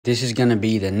This is going to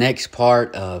be the next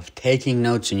part of taking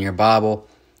notes in your Bible,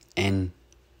 and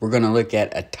we're going to look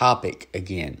at a topic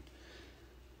again.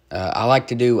 I like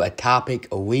to do a topic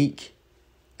a week,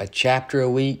 a chapter a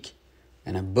week,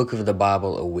 and a book of the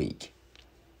Bible a week.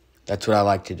 That's what I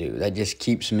like to do. That just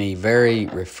keeps me very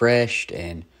refreshed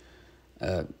and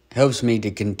helps me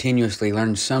to continuously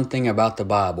learn something about the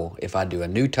Bible if I do a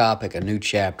new topic, a new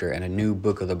chapter, and a new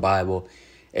book of the Bible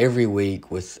every week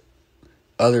with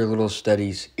other little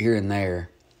studies here and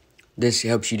there. This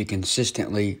helps you to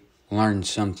consistently learn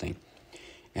something.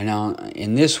 And now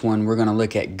in this one, we're going to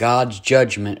look at God's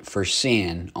judgment for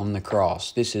sin on the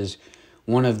cross. This is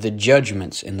one of the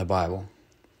judgments in the Bible.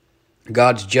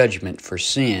 God's judgment for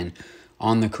sin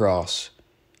on the cross.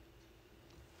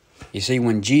 You see,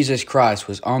 when Jesus Christ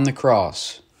was on the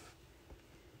cross,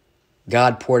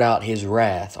 God poured out His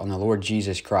wrath on the Lord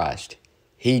Jesus Christ.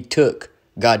 He took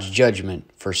God's judgment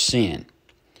for sin.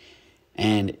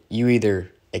 And you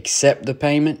either accept the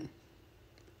payment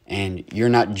and you're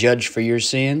not judged for your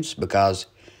sins because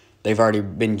they've already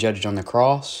been judged on the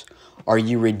cross, or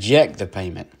you reject the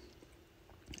payment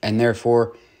and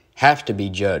therefore have to be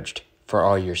judged for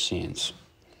all your sins.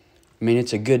 I mean,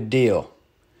 it's a good deal.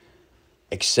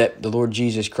 Accept the Lord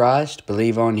Jesus Christ,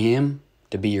 believe on Him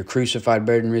to be your crucified,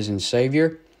 buried, and risen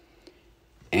Savior,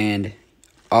 and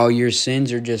all your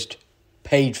sins are just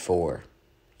paid for.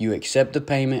 You accept the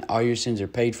payment, all your sins are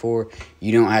paid for.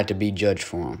 You don't have to be judged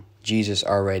for them. Jesus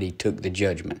already took the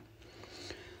judgment.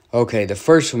 Okay, the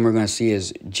first one we're going to see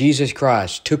is Jesus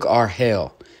Christ took our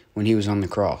hell when He was on the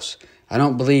cross. I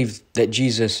don't believe that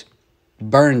Jesus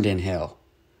burned in hell.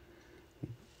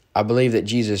 I believe that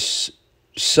Jesus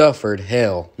suffered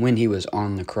hell when He was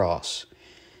on the cross.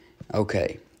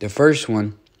 Okay, the first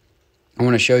one I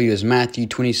want to show you is Matthew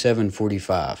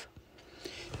 27:45.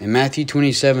 In Matthew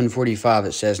 27:45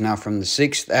 it says, "Now from the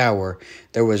 6th hour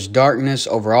there was darkness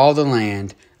over all the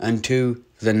land unto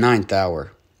the 9th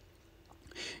hour."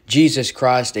 Jesus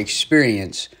Christ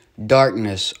experienced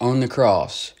darkness on the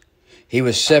cross. He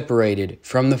was separated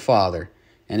from the Father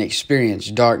and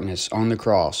experienced darkness on the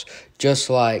cross,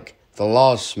 just like the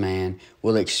lost man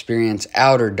will experience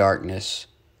outer darkness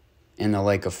in the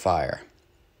lake of fire,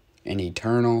 an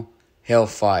eternal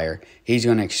hellfire. He's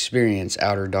going to experience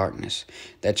outer darkness.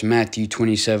 That's Matthew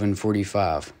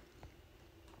 27:45.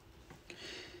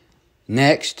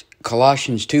 Next,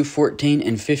 Colossians 2:14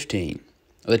 and 15.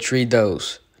 Let's read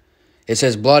those. It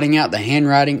says, "Blotting out the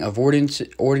handwriting of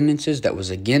ordinances that was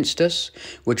against us,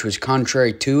 which was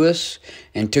contrary to us,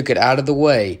 and took it out of the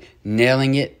way,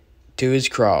 nailing it to His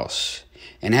cross.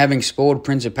 And having spoiled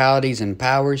principalities and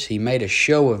powers, He made a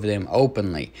show of them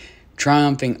openly,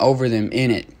 triumphing over them in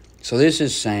it." So this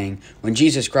is saying, when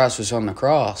Jesus Christ was on the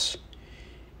cross,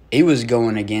 He was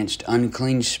going against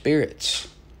unclean spirits,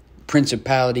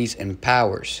 principalities and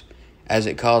powers, as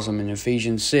it calls them in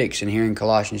Ephesians 6 and here in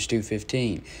Colossians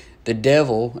 2:15. The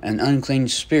devil and unclean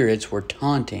spirits were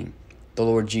taunting the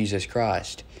Lord Jesus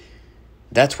Christ.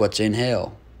 That's what's in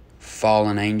hell.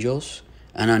 Fallen angels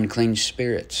and unclean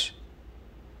spirits.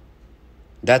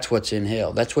 That's what's in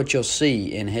hell. That's what you'll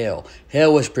see in hell.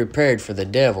 Hell was prepared for the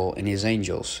devil and his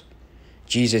angels.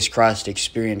 Jesus Christ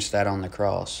experienced that on the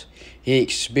cross. He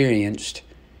experienced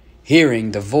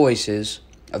hearing the voices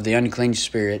of the unclean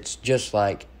spirits, just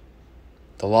like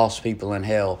the lost people in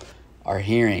hell are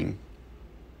hearing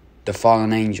the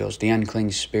fallen angels, the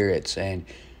unclean spirits, and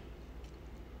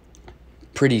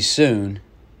pretty soon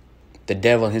the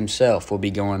devil himself will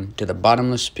be going to the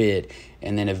bottomless pit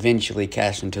and then eventually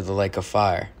cast into the lake of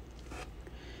fire.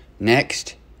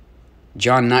 Next,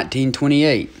 John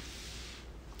 19:28.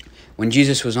 When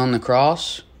Jesus was on the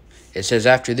cross, it says,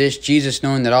 "After this, Jesus,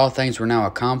 knowing that all things were now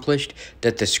accomplished,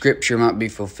 that the scripture might be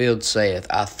fulfilled, saith,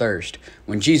 I thirst."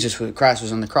 When Jesus Christ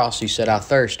was on the cross, He said, "I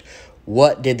thirst."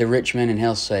 What did the rich man in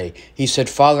hell say? He said,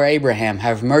 "Father Abraham,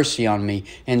 have mercy on me,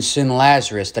 and send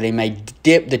Lazarus, that he may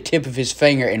dip the tip of his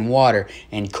finger in water,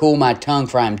 and cool my tongue,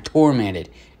 for I am tormented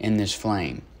in this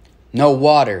flame." No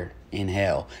water in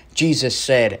hell. Jesus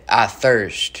said, "I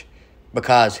thirst,"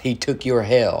 because He took your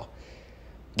hell.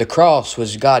 The cross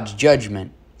was God's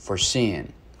judgment for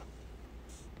sin.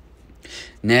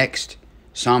 Next,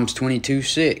 Psalms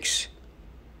 22:6.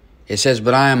 It says,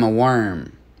 "But I am a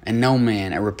worm, and no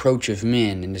man, a reproach of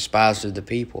men, and despised of the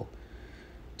people."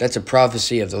 That's a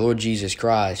prophecy of the Lord Jesus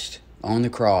Christ on the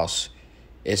cross.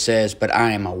 It says, "But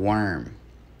I am a worm."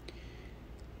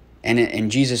 And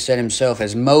Jesus said Himself,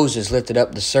 "As Moses lifted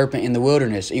up the serpent in the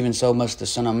wilderness, even so must the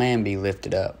Son of Man be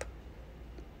lifted up."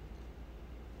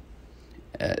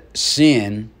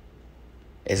 Sin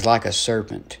is like a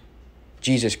serpent.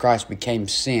 Jesus Christ became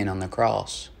sin on the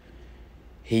cross.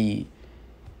 He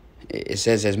It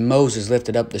says, as Moses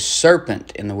lifted up the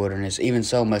serpent in the wilderness, even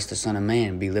so must the Son of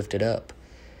Man be lifted up.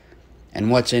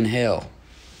 And what's in hell?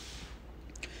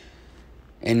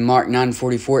 In Mark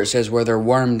 9:44 it says, where their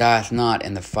worm dieth not,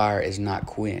 and the fire is not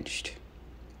quenched.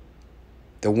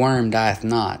 The worm dieth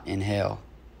not in hell,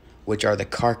 which are the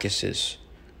carcasses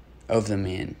of the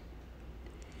men.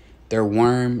 Their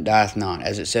worm dieth not,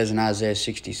 as it says in Isaiah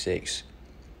 66.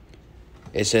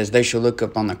 It says, they shall look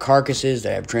up on the carcasses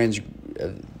that have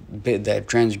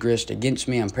transgressed against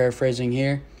me. I'm paraphrasing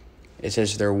here. It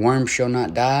says, their worm shall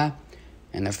not die,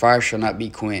 and their fire shall not be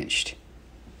quenched.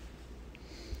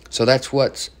 So that's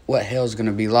what hell's going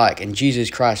to be like. And Jesus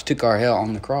Christ took our hell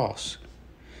on the cross.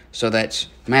 So that's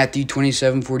Matthew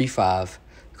 27:45,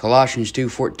 Colossians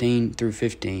 2:14 through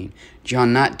 15,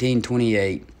 John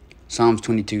 19:28, Psalms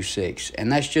 22:6.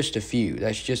 And that's just a few.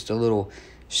 That's just a little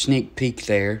sneak peek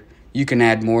there. You can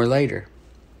add more later.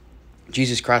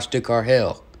 Jesus Christ took our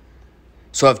hell.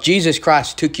 So if Jesus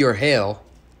Christ took your hell,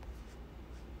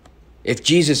 if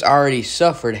Jesus already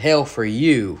suffered hell for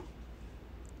you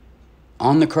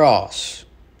on the cross,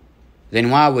 then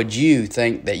why would you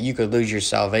think that you could lose your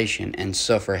salvation and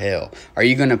suffer hell? Are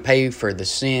you going to pay for the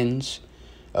sins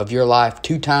of your life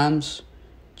 2 times?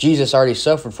 Jesus already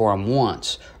suffered for them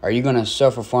once. Are you going to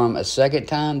suffer for them a second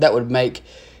time? That would make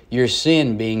your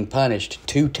sin being punished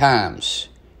 2 times.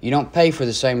 You don't pay for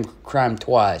the same crime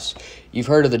twice. You've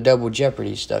heard of the double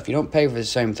jeopardy stuff. You don't pay for the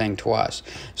same thing twice.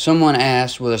 Someone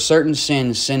asked, will a certain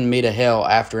sin send me to hell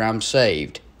after I'm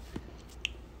saved?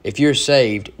 If you're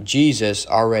saved, Jesus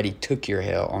already took your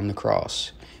hell on the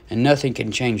cross. And nothing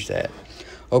can change that.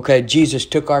 Okay, Jesus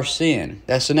took our sin.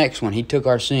 That's the next one. He took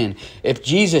our sin. If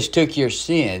Jesus took your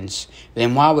sins,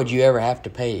 then why would you ever have to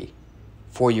pay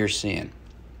for your sin?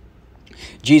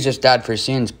 Jesus died for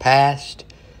sins past,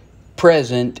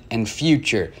 present, and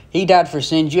future. He died for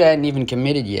sins you hadn't even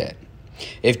committed yet.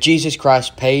 If Jesus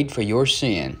Christ paid for your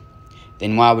sin,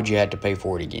 then why would you have to pay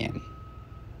for it again?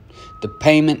 The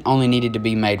payment only needed to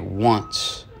be made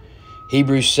once.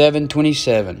 Hebrews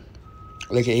 7:27.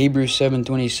 Look at Hebrews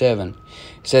 7:27.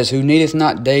 It says, who needeth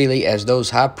not daily as those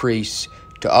high priests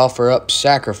to offer up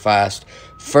sacrifice,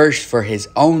 first for his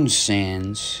own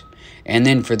sins, and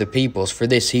then for the people's. For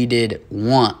this he did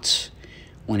once,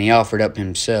 when he offered up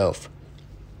himself.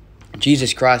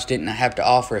 Jesus Christ didn't have to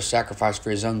offer a sacrifice for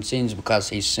his own sins because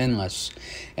he's sinless.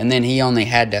 And then he only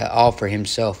had to offer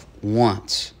himself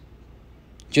once.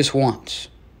 Just once.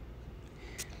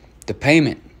 The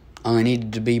payment only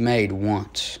needed to be made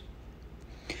once.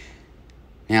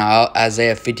 Now,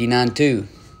 Isaiah 59:2.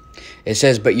 It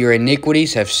says, but your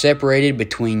iniquities have separated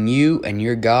between you and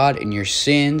your God, and your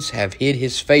sins have hid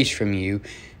his face from you,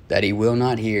 that he will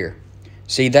not hear.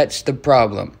 See, that's the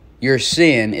problem. Your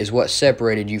sin is what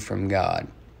separated you from God.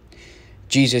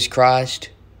 Jesus Christ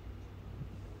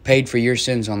paid for your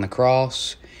sins on the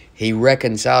cross. He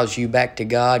reconciles you back to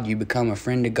God. You become a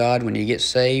friend of God when you get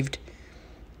saved.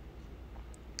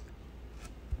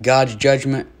 God's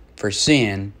judgment for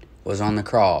sin was on the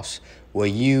cross. Will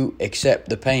you accept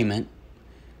the payment?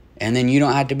 And then you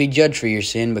don't have to be judged for your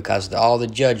sin because all the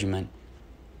judgment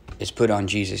is put on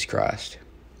Jesus Christ.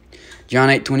 John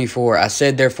 8:24, I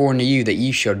said therefore unto you that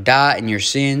ye shall die in your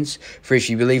sins, for if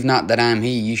you believe not that I am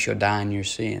he, you shall die in your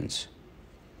sins.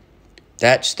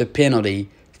 That's the penalty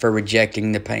for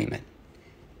rejecting the payment.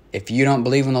 If you don't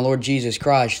believe in the Lord Jesus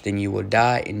Christ, then you will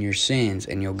die in your sins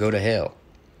and you'll go to hell.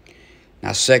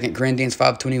 Now 2 Corinthians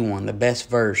 5:21, the best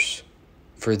verse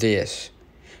for this.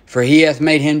 For he hath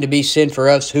made him to be sin for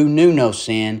us who knew no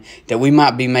sin, that we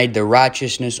might be made the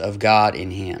righteousness of God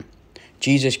in him.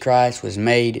 Jesus Christ was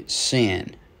made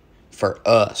sin for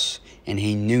us, and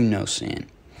he knew no sin.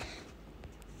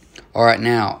 All right,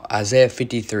 now, Isaiah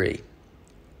 53.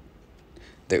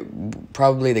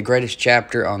 Probably the greatest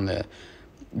chapter on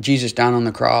Jesus dying on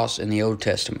the cross in the Old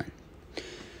Testament.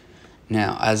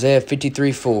 Now, Isaiah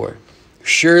 53:4.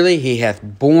 Surely he hath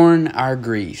borne our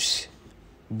griefs.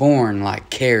 Borne like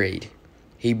carried.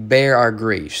 He bare our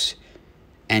griefs,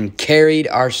 and carried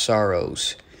our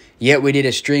sorrows. Yet we did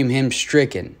esteem him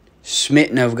stricken,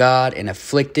 smitten of God, and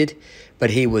afflicted. But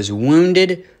he was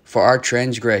wounded for our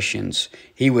transgressions.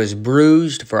 He was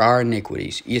bruised for our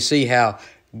iniquities. You see how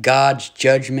God's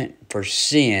judgment for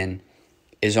sin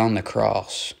is on the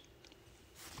cross.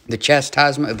 The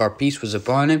chastisement of our peace was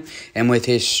upon him, and with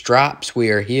his stripes we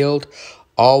are healed.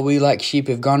 All we like sheep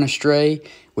have gone astray.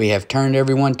 We have turned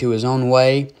everyone to his own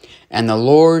way, and the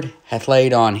Lord hath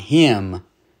laid on him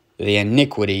the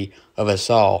iniquity of us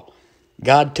all.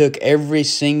 God took every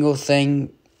single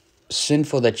thing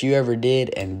sinful that you ever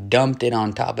did and dumped it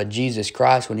on top of Jesus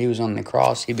Christ when he was on the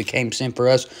cross. He became sin for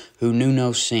us who knew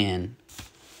no sin.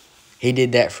 He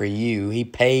did that for you. He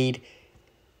paid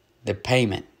the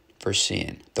payment for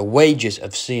sin. The wages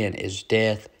of sin is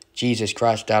death. Jesus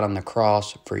Christ died on the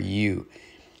cross for you.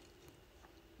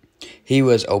 He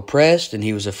was oppressed and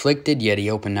he was afflicted, yet he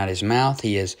opened not his mouth.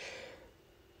 He is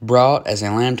brought as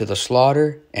a lamb to the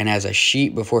slaughter, and as a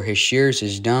sheep before his shearers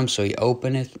is dumb, so he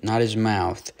openeth not his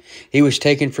mouth. He was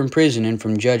taken from prison and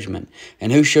from judgment.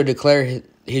 And who shall declare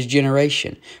his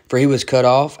generation? For he was cut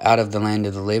off out of the land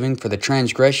of the living. For the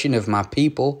transgression of my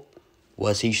people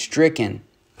was he stricken.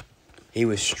 He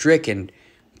was stricken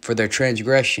for their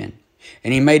transgression.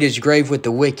 And he made his grave with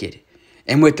the wicked,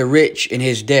 and with the rich in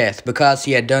his death, because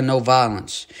he had done no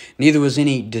violence, neither was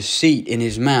any deceit in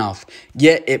his mouth.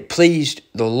 Yet it pleased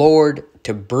the Lord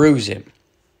to bruise him.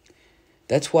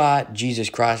 That's why Jesus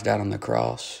Christ died on the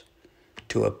cross,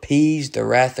 to appease the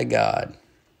wrath of God.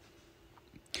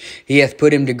 He hath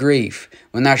put him to grief,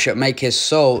 when thou shalt make his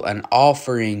soul an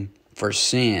offering for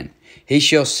sin. He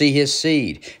shall see his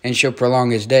seed, and shall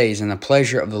prolong his days, and the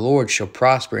pleasure of the Lord shall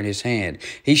prosper in his hand.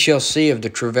 He shall see of the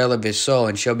travail of his soul,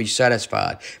 and shall be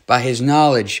satisfied. By his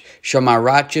knowledge shall my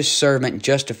righteous servant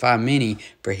justify many,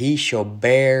 for he shall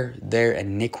bear their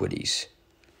iniquities.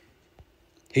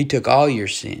 He took all your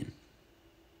sin.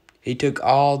 He took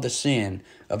all the sin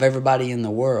of everybody in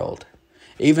the world,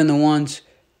 even the ones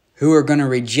who are going to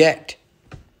reject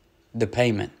the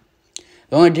payment.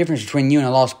 The only difference between you and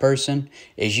a lost person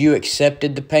is you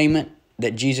accepted the payment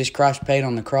that Jesus Christ paid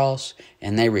on the cross,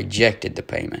 and they rejected the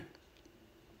payment.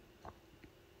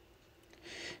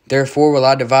 Therefore will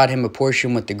I divide him a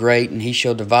portion with the great, and he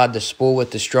shall divide the spoil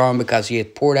with the strong, because he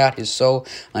hath poured out his soul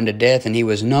unto death, and he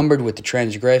was numbered with the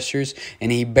transgressors,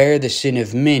 and he bare the sin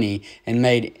of many, and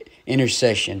made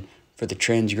intercession for the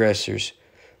transgressors.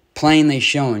 Plainly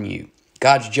showing you,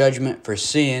 God's judgment for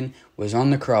sin was on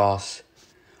the cross.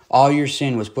 All your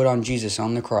sin was put on Jesus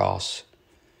on the cross.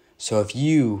 So if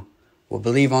you will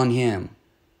believe on him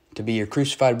to be your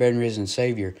crucified, buried, and risen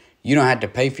Savior, you don't have to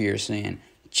pay for your sin.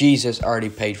 Jesus already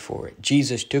paid for it.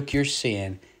 Jesus took your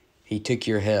sin. He took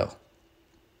your hell.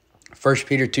 1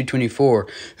 Peter 2:24,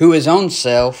 who his own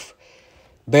self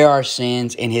bare our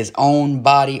sins in his own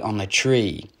body on the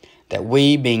tree, that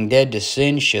we, being dead to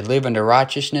sin, should live unto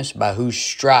righteousness, by whose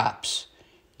stripes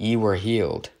ye were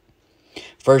healed.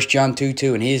 1 John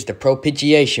 2:2, and he is the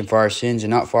propitiation for our sins, and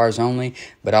not for ours only,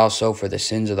 but also for the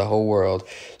sins of the whole world.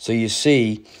 So you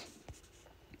see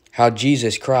how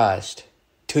Jesus Christ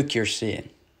took your sin.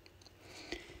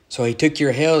 So he took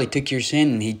your hell, he took your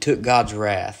sin, and he took God's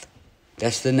wrath.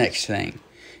 That's the next thing.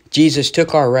 Jesus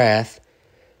took our wrath,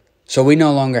 so we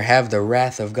no longer have the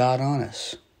wrath of God on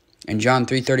us. In John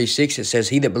 3:36 it says,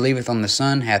 he that believeth on the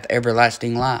Son hath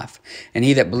everlasting life, and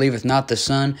he that believeth not the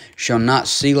Son shall not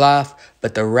see life,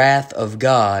 but the wrath of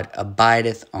God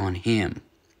abideth on him.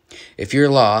 If you're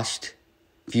lost,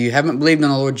 if you haven't believed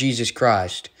on the Lord Jesus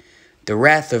Christ, the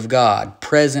wrath of God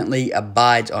presently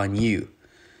abides on you,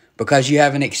 because you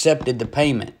haven't accepted the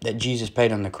payment that Jesus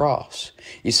paid on the cross.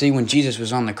 You see, when Jesus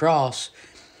was on the cross,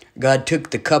 God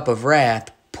took the cup of wrath,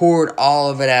 poured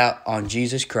all of it out on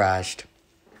Jesus Christ.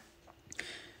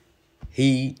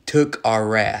 He took our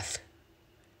wrath.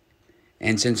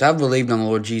 And since I've believed on the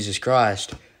Lord Jesus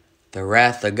Christ, the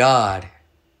wrath of God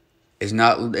is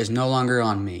no longer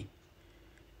on me.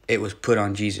 It was put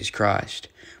on Jesus Christ.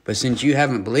 But since you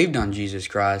haven't believed on Jesus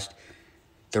Christ,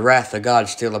 the wrath of God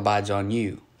still abides on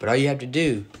you. But all you have to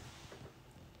do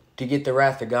to get the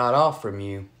wrath of God off from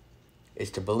you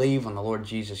is to believe on the Lord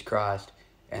Jesus Christ,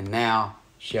 and thou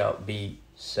shalt be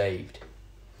saved.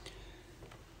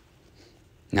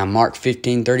 Now Mark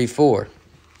 15:34.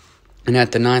 And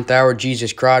at the 9th hour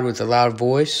Jesus cried with a loud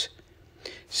voice,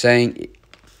 saying,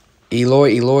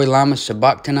 Eloi, Eloi, lama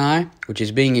sabachthani, which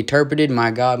is being interpreted,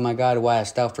 my God, why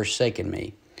hast thou forsaken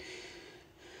me?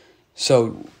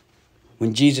 So,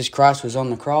 when Jesus Christ was on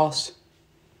the cross,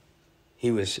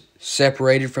 he was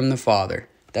separated from the Father.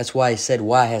 That's why he said,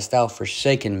 why hast thou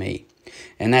forsaken me?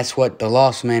 And that's what the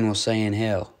lost man will say in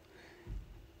hell.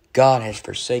 God has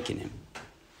forsaken him.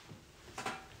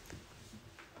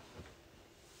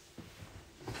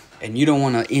 And you don't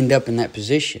want to end up in that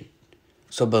position.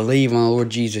 So believe on the Lord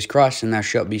Jesus Christ, and thou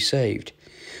shalt be saved.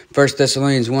 1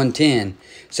 Thessalonians 1:10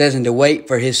 says, and to wait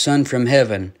for his Son from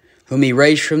heaven, whom he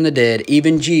raised from the dead,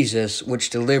 even Jesus, which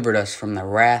delivered us from the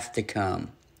wrath to come.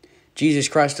 Jesus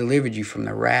Christ delivered you from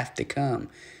the wrath to come.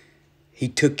 He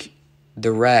took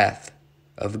the wrath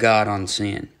of God on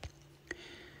sin.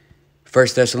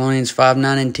 1 Thessalonians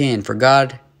 5:9 and 10, for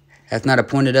God hath not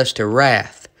appointed us to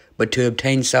wrath, but to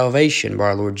obtain salvation by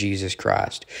our Lord Jesus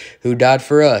Christ, who died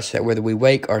for us, that whether we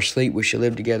wake or sleep, we shall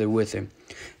live together with him.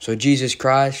 So Jesus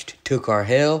Christ took our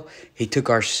hell, he took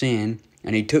our sin,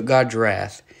 and he took God's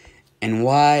wrath. And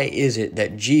why is it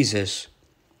that Jesus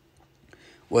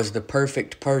was the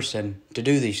perfect person to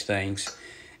do these things?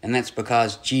 And that's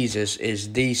because Jesus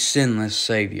is the sinless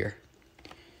Savior.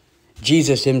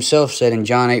 Jesus himself said in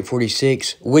John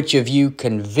 8:46, "Which of you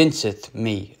convinceth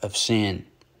me of sin?"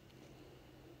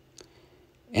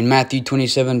 In Matthew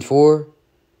 27:4,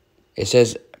 it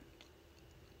says,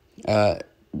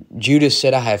 Judas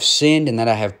said, "I have sinned and that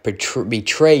I have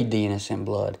betrayed the innocent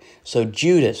blood." So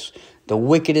Judas, the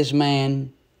wickedest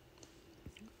man,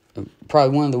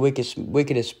 probably one of the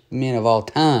wickedest men of all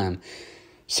time,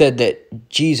 said that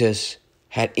Jesus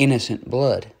had innocent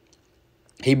blood.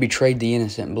 He betrayed the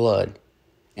innocent blood,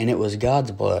 and it was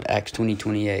God's blood, Acts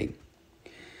 20:28.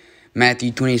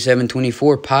 Matthew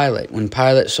 27:24, Pilate. When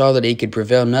Pilate saw that he could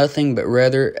prevail nothing, but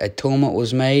rather a tumult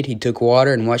was made, he took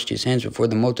water and washed his hands before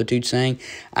the multitude, saying,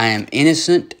 "I am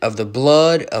innocent of the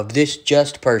blood of this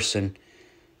just person.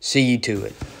 See ye to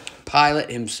it."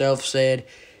 Pilate himself said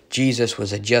Jesus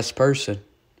was a just person.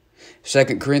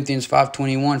 2 Corinthians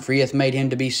 5:21, "For he hath made him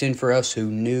to be sin for us who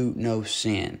knew no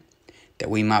sin, that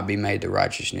we might be made the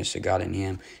righteousness of God in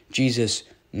him." Jesus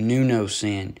knew no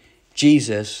sin.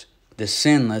 Jesus, the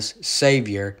sinless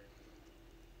Savior,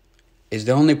 is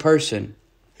the only person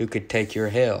who could take your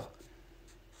hell,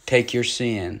 take your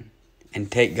sin,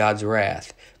 and take God's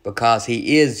wrath, because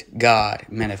he is God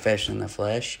manifested in the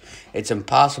flesh. It's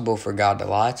impossible for God to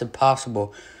lie. It's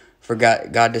impossible for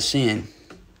God to sin.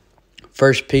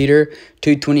 1 Peter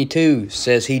 2:22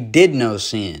 says he did no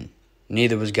sin,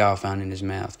 neither was guile found in his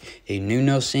mouth. He knew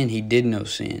no sin, he did no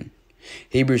sin.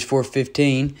 Hebrews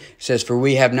 4:15 says, "For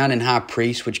we have not an high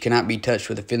priest which cannot be touched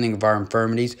with the feeling of our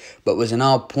infirmities, but was in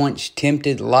all points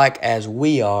tempted like as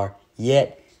we are,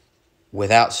 yet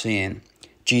without sin."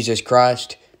 Jesus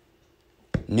Christ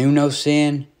knew no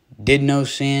sin, did no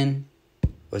sin,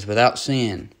 was without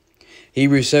sin.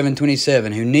 Hebrews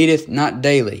 7:27, "Who needeth not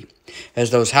daily, as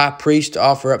those high priests, to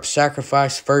offer up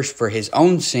sacrifice first for his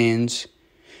own sins,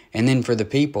 and then for the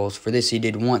people's. For this he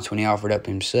did once when he offered up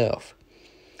himself."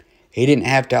 He didn't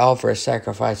have to offer a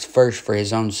sacrifice first for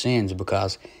his own sins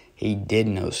because he did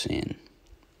no sin.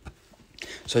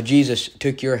 So Jesus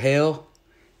took your hell,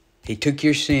 he took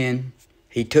your sin,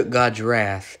 he took God's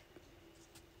wrath,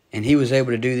 and he was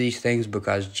able to do these things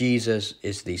because Jesus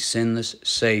is the sinless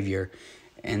Savior.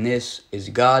 And this is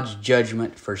God's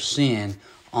judgment for sin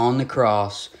on the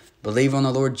cross. Believe on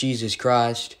the Lord Jesus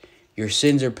Christ. Your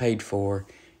sins are paid for.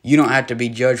 You don't have to be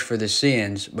judged for the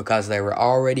sins because they were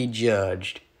already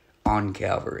judged on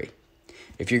Calvary.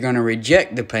 If you're going to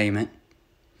reject the payment,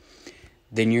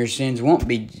 then your sins won't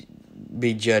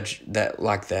be judged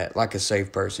like a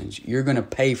saved person's. You're going to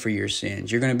pay for your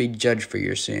sins. You're going to be judged for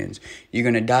your sins. You're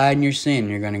going to die in your sin, and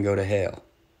you're going to go to hell.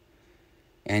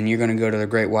 And you're going to go to the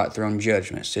great white throne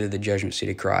judgment instead of the judgment seat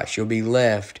of Christ. You'll be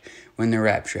left when the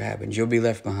rapture happens. You'll be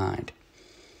left behind.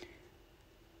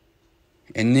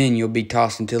 And then you'll be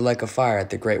tossed into the lake of fire at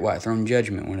the great white throne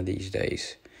judgment one of these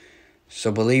days. So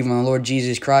believe on the Lord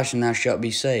Jesus Christ, and thou shalt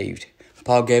be saved.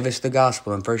 Paul gave us the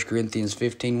gospel in 1 Corinthians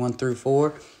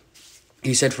 15:1-4.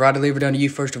 He said, "For I delivered unto you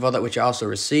first of all that which I also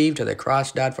received, how that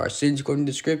Christ died for our sins according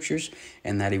to the Scriptures,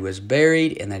 and that he was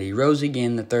buried, and that he rose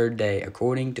again the third day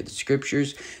according to the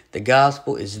Scriptures." The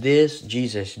gospel is this: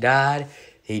 Jesus died.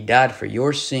 He died for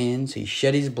your sins. He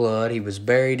shed his blood. He was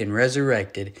buried and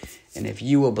resurrected. And if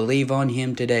you will believe on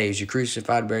him today as your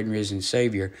crucified, buried, and risen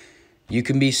Savior, you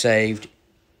can be saved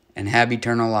and have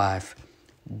eternal life.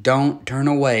 Don't turn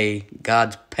away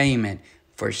God's payment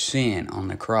for sin on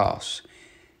the cross,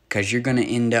 because you're going to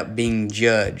end up being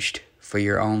judged for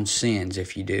your own sins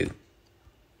if you do.